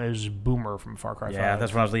first one is Boomer from Far Cry 5. Yeah,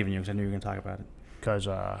 that's when I was leaving you because I knew you were going to talk about it. Because,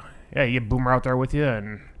 you get Boomer out there with you,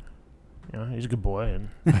 and he's a good boy. And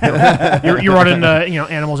you run into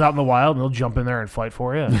animals out in the wild, and they'll jump in there and fight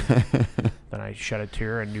for you. And then I shed a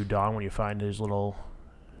tear in New Dawn when you find his little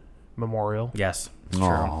memorial. Yes, it's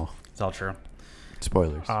true. It's all true.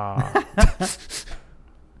 Spoilers.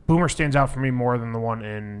 Boomer stands out for me more than the one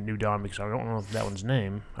in New Dawn because I don't know that one's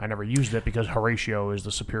name. I never used it because Horatio is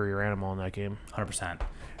the superior animal in that game. 100%.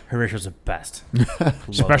 Horatio's the best.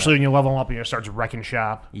 Especially when you level him up and he starts wrecking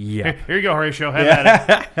shop. Yeah. Here you go, Horatio. Have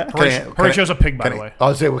at it. Horatio's a pig, by the way. I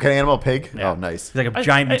was saying, what kind of animal? Pig? Yeah. Oh, nice. He's like a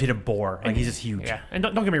giant mutated boar. He's just huge. Yeah. And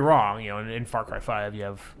don't get me wrong. In Far Cry 5, you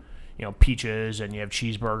have Peaches and you have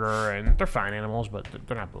Cheeseburger, and they're fine animals, but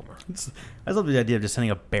they're not Boomer. I love the idea of just sending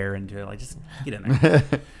a bear into it. Just get in there.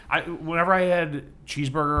 Whenever I had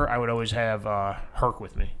Cheeseburger, I would always have Herc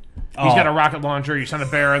with me. He's got a rocket launcher. You send a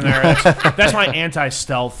bear in there. That's my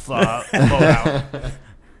anti-stealth loadout. Let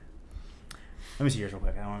me see yours real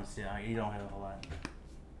quick. I don't want to see. You don't have a whole lot.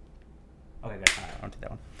 Okay, good. All right, I don't take that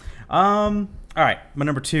one. All right, my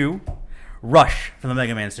number 2. Rush from the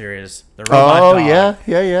Mega Man series. The robot dog.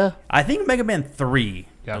 Yeah. I think Mega Man 3.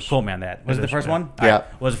 Yes. Quote me on that. Was it the first one? Yeah.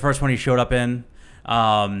 Right. Was the first one he showed up in.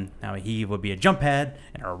 Now he would be a jump pad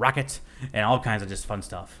and a rocket and all kinds of just fun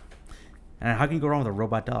stuff. And how can you go wrong with a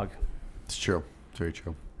robot dog? It's true. It's very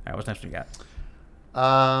true. All right, what's next we got?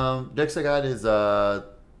 Next I got is I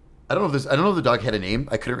don't know if the dog had a name.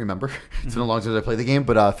 I couldn't remember. It's been a long time since I played the game,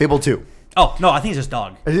 but Fable 2. Oh, no, I think it's just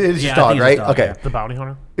dog. It's just dog, right? Okay. Yeah. The bounty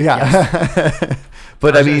hunter? Yeah. Yes.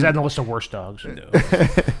 But I mean, is that in the list of worst dogs? No.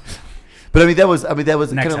 But I mean that was kind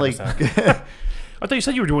of like I thought you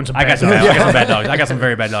said you were doing some I got bad some dogs. bad dogs. I got some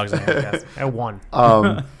very bad dogs in here. Yes. I won.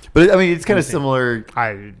 but I mean it's kind of similar.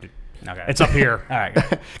 Okay. It's up here. All right.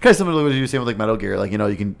 Kind of similar to what you were saying with Metal Gear. He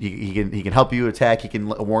can help you attack. He can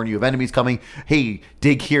warn you of enemies coming. Hey,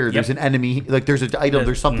 dig here. There's an enemy. There's an item.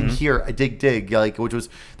 There's something here. Dig.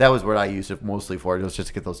 That was what I used it mostly for. It was just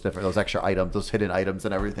to get those extra items, those hidden items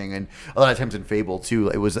and everything. And a lot of times in Fable too,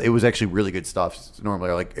 it was actually really good stuff. Normally,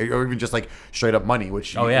 or even just straight up money,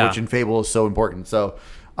 which in Fable is so important. So.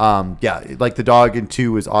 The dog in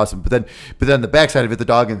 2 is awesome, but then the backside of it, the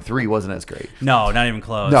dog in 3 wasn't as great. No, not even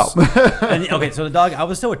close. No. Okay, so the dog, I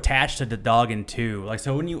was so attached to the dog in 2. I'm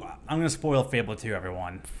going to spoil Fable 2,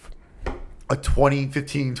 everyone. A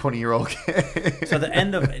 20-year-old kid. So near the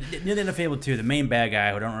end of Fable 2, the main bad guy,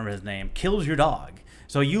 who I don't remember his name, kills your dog.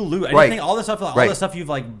 So you lose. Right. All the stuff you've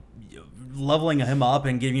leveling him up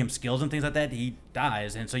and giving him skills and things like that, he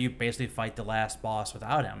dies, and so you basically fight the last boss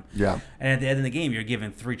without him. Yeah. And at the end of the game, you're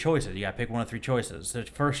given 3 choices. You got to pick one of 3 choices. The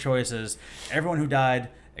first choice is everyone who died,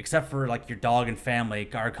 except for your dog and family,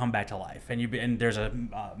 are come back to life, and there's a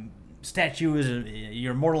statue.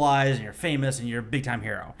 You're immortalized and you're famous and you're a big time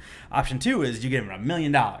hero. Option 2 is you give him $1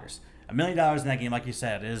 million. $1 million in that game, like you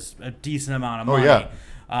said, is a decent amount of money. Oh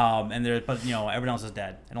yeah. But everyone else is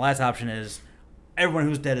dead. And the last option is everyone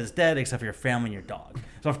who's dead is dead except for your family and your dog.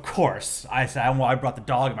 So of course I said, well, I brought the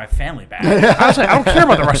dog and my family back. Honestly, I don't care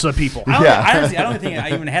about the rest of the people. I don't think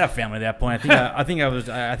I even had a family at that point. I think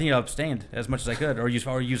I abstained as much as I could, or use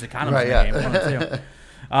the condoms in the game. One of the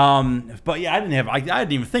two. But yeah, I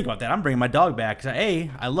didn't even think about that. I'm bringing my dog back because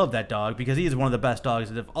I love that dog because he is one of the best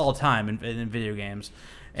dogs of all time in video games.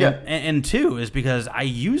 And two is because I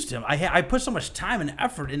used him. I put so much time and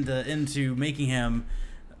effort into making him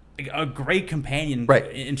a great companion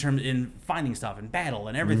in finding stuff in battle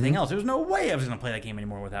and everything else. There was no way I was going to play that game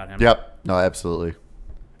anymore without him. Yep. No, absolutely.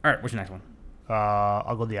 All right, what's your next one?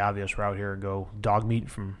 I'll go the obvious route here and go dog meat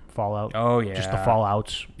from Fallout. Oh yeah, just the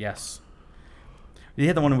Fallouts. Yes. You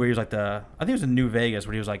had the one where he was like I think it was in New Vegas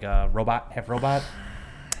where he was like a robot, half robot.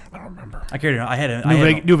 I don't remember. I carried it. I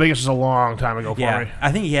had New Vegas was a long time ago for me.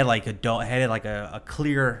 I think he had like a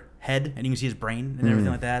clear head, and you can see his brain and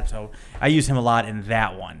everything like that. So I used him a lot in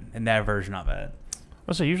that version of it.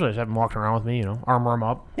 I'll say usually I just have him walking around with me, armor him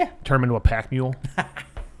up, turn him into a pack mule.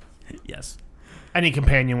 Yes. Any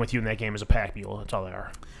companion with you in that game is a pack mule. That's all they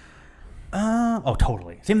are. Oh,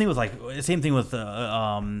 totally. Same thing with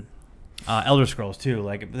Elder Scrolls too.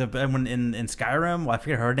 Like when in Skyrim, I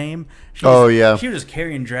forget her name. She was just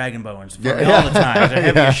carrying dragon bones all the time. They're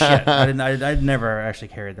heavy as shit. I'd never actually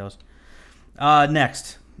carried those.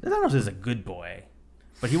 Next, I don't know if this is a good boy,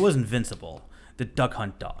 but he was invincible. The Duck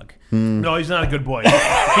Hunt dog. No, he's not a good boy.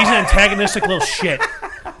 He's an antagonistic little shit.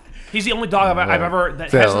 He's the only dog I've ever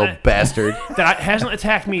that hasn't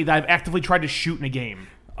attacked me that I've actively tried to shoot in a game.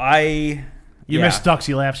 You miss ducks,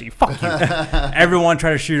 he laughs at you. Fuck you. Everyone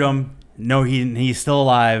tried to shoot him. No, he's still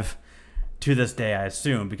alive to this day, I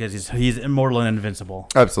assume, because he's immortal and invincible.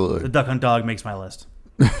 Absolutely. The Duck Hunt dog makes my list.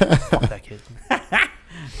 Fuck that kid.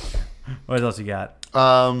 What else you got?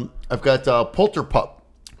 I've got Polter Pup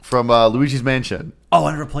from Luigi's Mansion. Oh,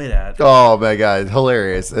 I never played that. Oh my god,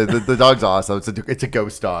 hilarious! The dog's awesome. It's a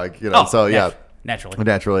ghost dog,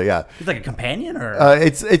 naturally, yeah. He's like a companion, or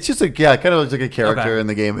it's just kind of looks like a character in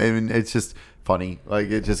the game. I mean, it's just funny. Like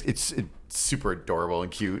it's super adorable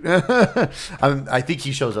and cute. I think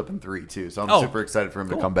he shows up in 3 too, so I'm super excited for him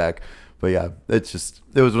to come back. But yeah, it was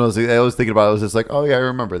one of those things I was thinking about. I was just like, oh yeah, I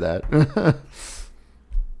remember that.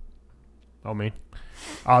 Oh me.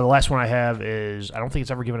 The last one I have is I don't think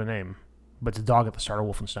it's ever given a name, but it's a dog at the start of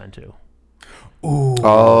Wolfenstein 2. Ooh.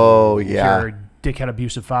 Oh yeah. Your dickhead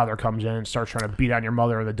abusive father comes in and starts trying to beat on your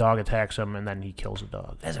mother, and the dog attacks him, and then he kills the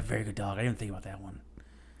dog. That's a very good dog. I didn't think about that one.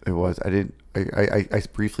 It was. I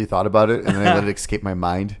briefly thought about it, and then I let it escape my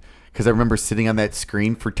mind because I remember sitting on that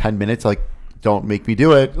screen for 10 minutes, like, don't make me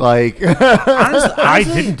do it. Like, honestly, I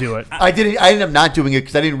didn't do it. I ended up not doing it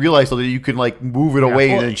because I didn't realize that you can like move it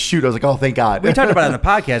away and then shoot. I was like, oh, thank God. We talked about it on the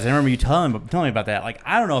podcast. I remember you telling me about that. Like,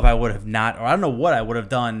 I don't know if I would have not, or I don't know what I would have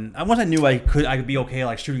done. Once I knew I could be okay,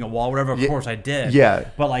 like shooting a wall, or whatever. Of course, I did. Yeah.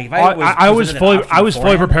 But like, if I was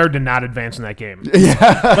fully prepared to not advance in that game.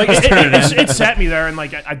 Yeah. Like it sat me there, and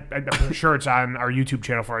like I'm sure it's on our YouTube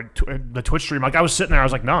channel for the Twitch stream. Like I was sitting there, I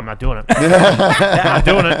was like, no, I'm not doing it. I'm not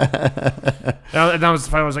doing it. And that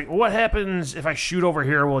was I was like, what happens if I shoot over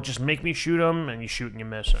here? Will it just make me shoot him? And you shoot and you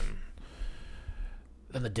miss him.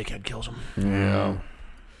 Then the dickhead kills him. Yeah.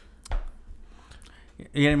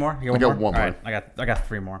 You got any more? I got one more. Right, I got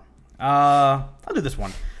 3 more. I'll do this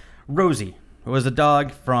one. Rosie. It was a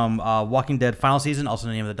dog from Walking Dead final season. Also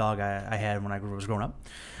the name of the dog I had when I was growing up.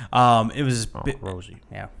 It was Rosie.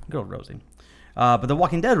 Yeah, good old Rosie. But the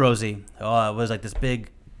Walking Dead Rosie was like this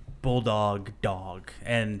big bulldog dog,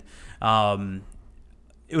 and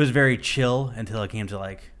it was very chill until it came to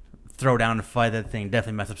like throw down and fight that thing.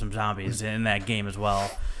 Definitely messed up some zombies in that game as well.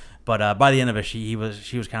 But by the end of it, she was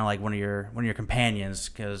kind of like one of your companions,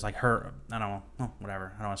 because like her, I don't know,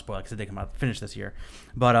 whatever. I don't want to spoil it because it did come out finish this year.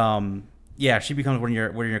 But yeah, she becomes one of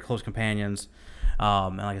your close companions.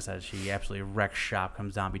 And like I said, she absolutely wrecks shop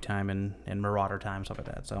come zombie time and Marauder time, stuff like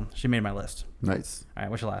that. So she made my list. Nice. All right,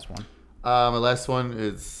 what's your last one? My last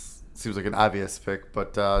one seems like an obvious pick,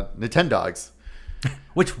 but Nintendogs.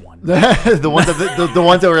 Which one? the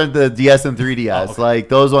ones that were in the DS and 3DS. Oh, okay. Like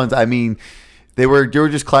those ones, I mean, they were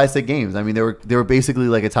just classic games. I mean, they were basically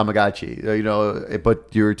like a Tamagotchi,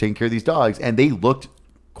 but you were taking care of these dogs, and they looked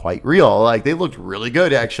quite real. Like they looked really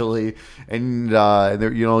good actually, and I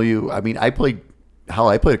played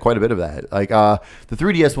quite a bit of that. Like the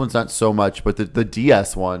 3DS one's not so much, but the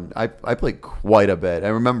DS one, I played quite a bit. I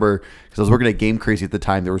remember because I was working at Game Crazy at the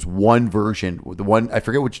time. There was one version, I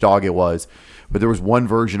forget which dog it was, but there was one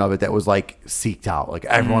version of it that was like seeked out. Like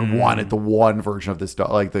everyone wanted the one version of this dog,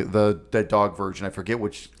 like the dog version. I forget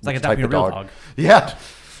which. It's like which adopting a real dog. Yeah.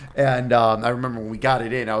 And I remember when we got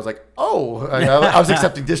it in, I was like, oh, I was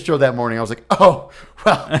accepting distro that morning. I was like, oh,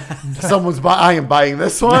 well, I am buying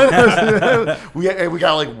this one. we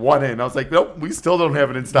got like one in. I was like, nope, we still don't have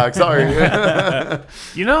it in stock. Sorry.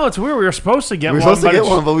 It's weird. We were supposed to get we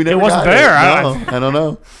one, but we never it wasn't got there. It. No, I don't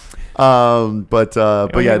know. But yeah,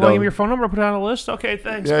 you want to give me your phone number? Put it on a list. Okay,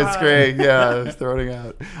 thanks. Yeah, it's great. Yeah, it's throwing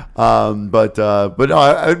out. But no,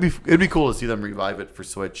 it'd be cool to see them revive it for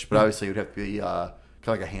Switch. But obviously, it would have to be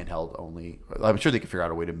kind of like a handheld only. I'm sure they could figure out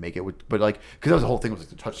a way to make it. But like, because that was the whole thing was like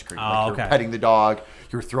the touchscreen. Like you're petting the dog,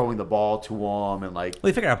 you're throwing the ball to him, and like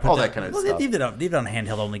they figured out all that kind of stuff. They've done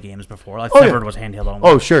handheld only games before. Like Severed was handheld only.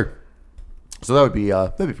 Oh sure. So that'd be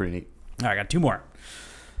pretty neat. All right, I got two more.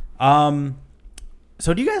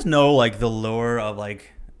 So do you guys know like the lore of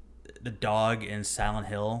like the dog in Silent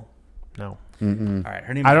Hill? No. Mm-mm. All right,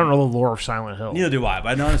 her name. I don't know the lore of Silent Hill. Neither do I,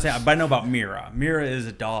 but I know about Mira. Mira is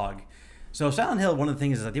a dog. So Silent Hill, one of the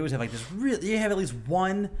things is that they always have like this. You have at least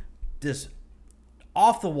one this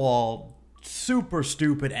off the wall, super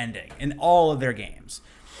stupid ending in all of their games.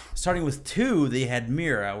 Starting with 2, they had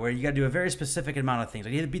Mira, where you got to do a very specific amount of things.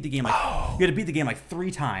 Like you had to beat the game like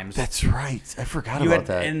 3 times. That's right. I forgot about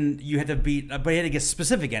that. And you had to beat, but you had to get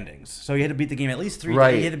specific endings. So you had to beat the game at least 3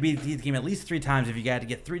 right. times. You had to beat the game at least 3 times if you got to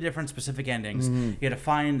get 3 different specific endings. Mm-hmm. You had to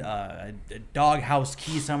find a dog house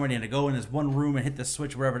key somewhere. And you had to go in this one room and hit the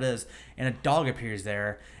switch wherever it is, and a dog appears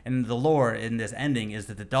there. And the lore in this ending is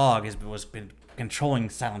that the dog was been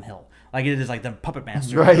controlling Silent Hill. Like it is like the puppet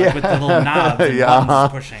master, right, like, with the little knobs and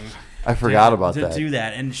buttons pushing. I forgot about that. To do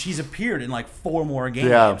that, and she's appeared in like 4 more games.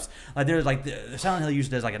 Yeah. Like there's like the Silent Hill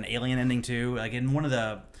used it as like an alien ending too. Like in one of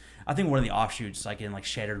the offshoots, like in like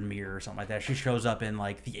Shattered Mirror or something like that, she shows up in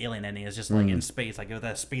like the alien ending is just like in space, like with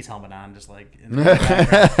that space helmet on, just like. In the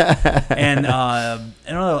background. And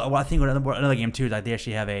I think another game too is like they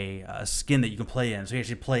actually have a skin that you can play in, so you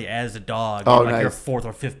actually play as a dog. Oh, like nice. your 4th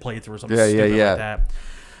or 5th playthrough or something stupid like that.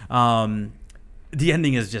 The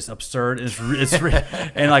ending is just absurd. It's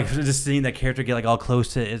and like just seeing that character get like all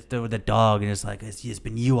close to the dog, and it's like it's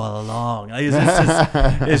been you all along. Like,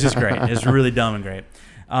 it's just great. It's really dumb and great.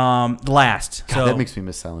 Last, God, that makes me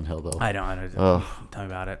miss Silent Hill though. I know. Tell me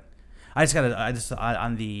about it.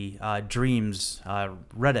 On the Dreams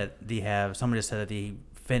Reddit, somebody just said that they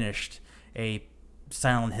finished a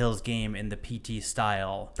Silent Hills game in the PT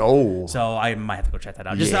style. Oh. So I might have to go check that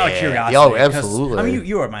out. Just out of curiosity. Oh, absolutely. I mean,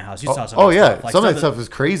 you were at my house. You saw some of that stuff. Yeah. Like, some of that stuff is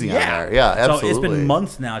crazy on there. Yeah, absolutely. So it's been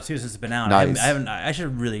months now, too, since it's been out. Nice. I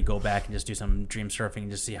should really go back and just do some dream surfing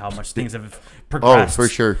and just see how much things have progressed. Oh, for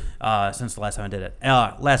sure. Since the last time I did it.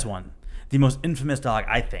 Last one. The most infamous dog,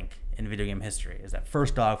 I think, in video game history is that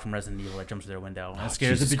first dog from Resident Evil that jumps through their window and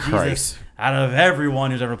scares the bejesus out of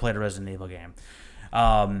everyone who's ever played a Resident Evil game.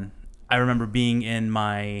 I remember being in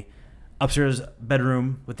my upstairs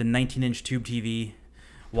bedroom with the 19-inch tube TV,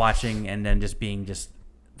 watching, and then just being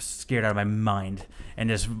scared out of my mind and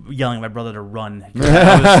just yelling at my brother to run.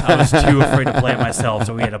 I was too afraid to play it myself,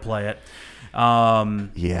 so we had to play it.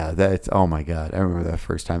 Yeah, that's oh my god! I remember that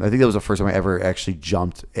first time. I think that was the first time I ever actually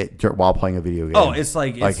jumped while playing a video game. Oh, it's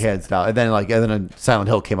hands down. And then Silent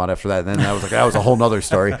Hill came out after that. And then I was like, that was a whole nother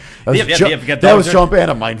story. That was jump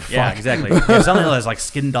and a mind fuck. Yeah, exactly. Silent Hill has like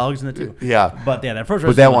skin dogs in it too. Yeah, but yeah, that first.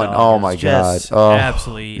 But that one, oh my god,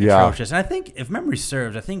 absolutely atrocious. And I think, if memory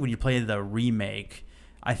serves, when you play the remake,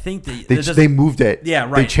 I think they moved it. Yeah,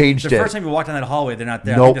 right. They changed it. The first time you walk down that hallway, they're not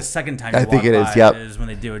there. Nope. I think the second time you walk by is when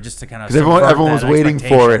they do it, just to kind of because everyone was waiting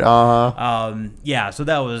for it. Yeah. So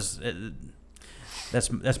that was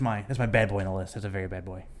that's my bad boy on the list. That's a very bad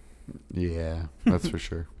boy. Yeah, that's for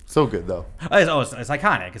sure. So good though. It's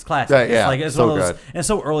iconic. It's classic. Yeah, it's so one of those, good. And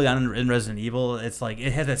so early on in Resident Evil, it's like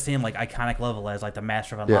it has that same like iconic level as like the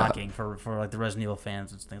Master of Unlocking for like the Resident Evil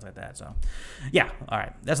fans and things like that. So, yeah. All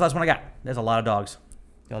right, that's the last one I got. There's a lot of dogs.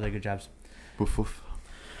 Y'all did good jobs. Woof woof.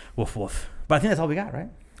 Woof woof. But I think that's all we got, right?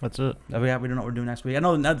 That's it. We don't know what we're doing next week. I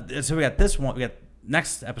know. So we got this one. We got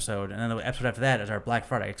next episode, and then the episode after that is our Black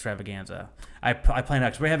Friday extravaganza. I plan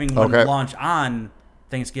next. We're having one launch on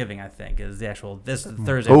Thanksgiving. I think is the actual this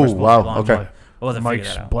Thursday. Oh wow! Okay. We'll have to Mike's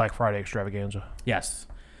figure that out. Black Friday extravaganza. Yes.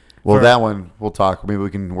 Well, that one we'll talk. Maybe we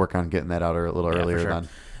can work on getting that out a little earlier then.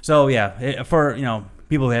 So yeah, for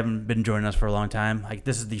people who haven't been joining us for a long time, like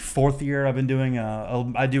this is the 4th year I've been doing.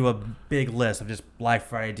 I do a big list of just Black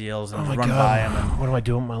Friday deals and run by them. And what am I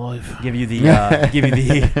doing with my life? Give you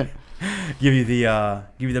the give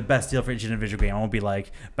you the best deal for each individual game. I won't be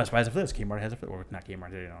like Best Buy has it for this, Kmart has it for this, or not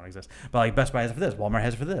Kmart, they don't exist, but like Best Buy has it for this, Walmart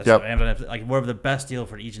has it for this. Yep. And like whatever the best deal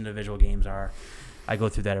for each individual games are, I go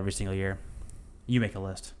through that every single year. You make a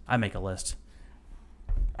list. I make a list.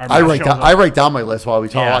 I write down my list while we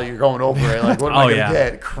talk. While you're going over it, like what am I gonna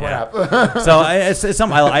get? Crap. Yeah. So it's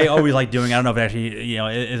something I always like doing. I don't know if it actually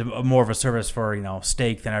is more of a service for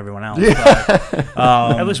steak than everyone else. But,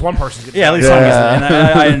 at least one person's getting at least one person,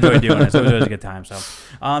 and I enjoy doing it. So it was always a good time. So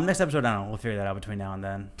next episode, I don't know. We'll figure that out between now and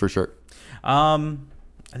then. For sure. I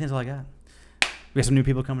think that's all I got. We got some new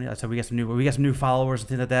people coming. So we got some new followers and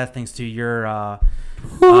things like that. Thanks to your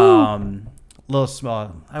little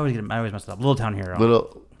small. I always mess it up. Little Town Hero.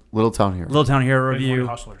 Little Town Hero. Little Town Hero Big review. Money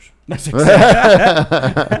Hustlers. That's exactly.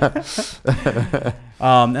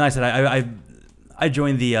 And I said I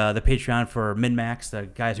joined the Patreon for MinMax, the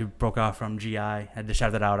guys who broke off from GI. I had to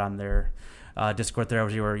shout that out on their Discord there,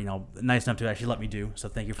 which you were nice enough to actually let me do. So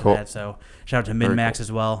thank you for that. So shout out to MinMax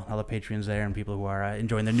as well, all the patrons there and people who are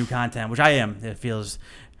enjoying their new content, which I am. It feels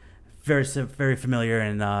very very familiar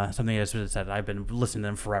and something as I said I've been listening to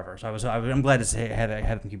them forever. So I'm glad to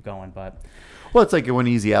have them keep going. But it's like when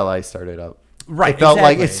Easy Ally started up. Right.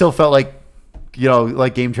 It still felt like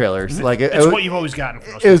like game trailers. Mm-hmm. Like it's what you've always gotten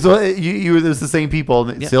from us. It was the same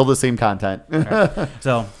people, still the same content. Right.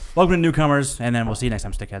 So welcome to newcomers, and then we'll see you next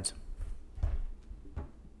time, stickheads.